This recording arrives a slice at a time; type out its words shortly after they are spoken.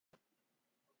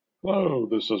Hello,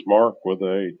 this is Mark with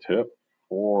a tip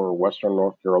for Western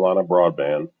North Carolina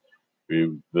broadband. If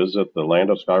you visit the Land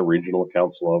of Sky Regional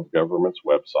Council of Governments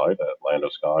website at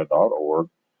landofsky.org,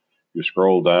 you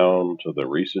scroll down to the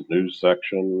recent news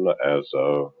section as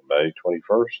of May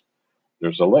 21st.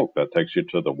 There's a link that takes you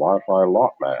to the Wi-Fi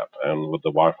lot map. And with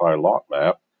the Wi-Fi lot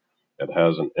map, it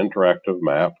has an interactive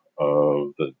map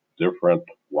of the different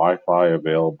Wi-Fi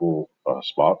available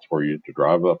spots for you to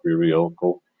drive up your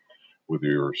vehicle with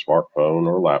your smartphone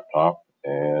or laptop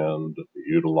and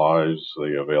utilize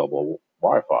the available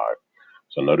Wi-Fi.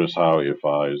 So notice how if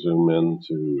I zoom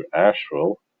into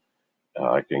Asheville,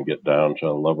 I can get down to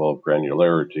a level of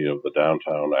granularity of the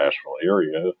downtown Asheville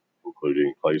area,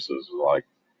 including places like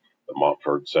the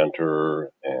Montford Center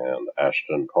and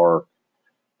Ashton Park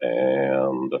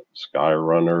and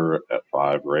Skyrunner at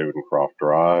 5 Ravencroft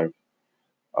Drive.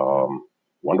 Um,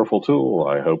 Wonderful tool.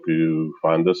 I hope you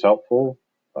find this helpful.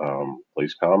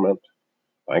 Please comment.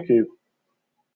 Thank you.